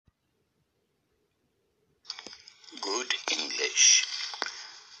English.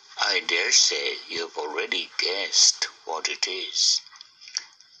 I dare say you've already guessed what it is.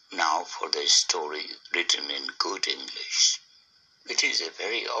 Now for the story written in good English. It is a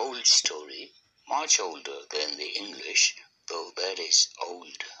very old story, much older than the English, though that is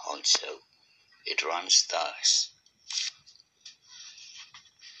old also. It runs thus.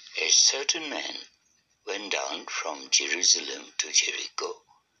 A certain man went down from Jerusalem to Jericho,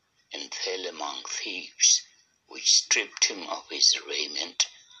 and fell among thieves, which stripped him of his raiment,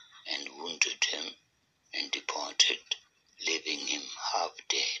 and wounded him, and departed, leaving him half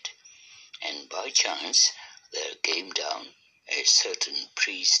dead. And by chance there came down a certain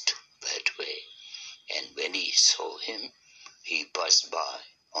priest that way, and when he saw him, he passed by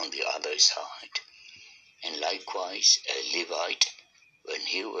on the other side. And likewise a Levite, when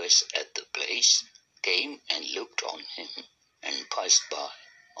he was at the place, came and looked on him, and passed by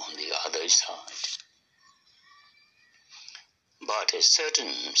on the other side. But a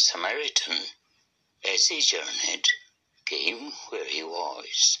certain Samaritan, as he journeyed, came where he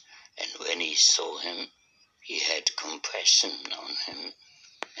was, and when he saw him, he had compassion on him,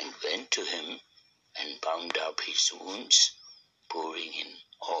 and went to him, and bound up his wounds, pouring in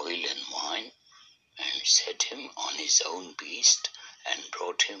oil and wine, and set him on his own beast, and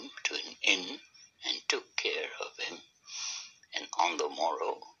brought him to an inn, and took care of him. And on the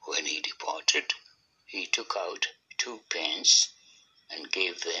morrow, when he departed, he took out 2 pence, and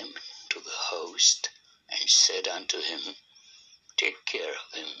gave them to the host, and said unto him, Take care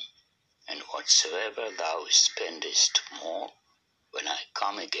of him, and whatsoever thou spendest more, when I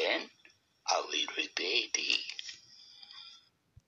come again, I will repay thee.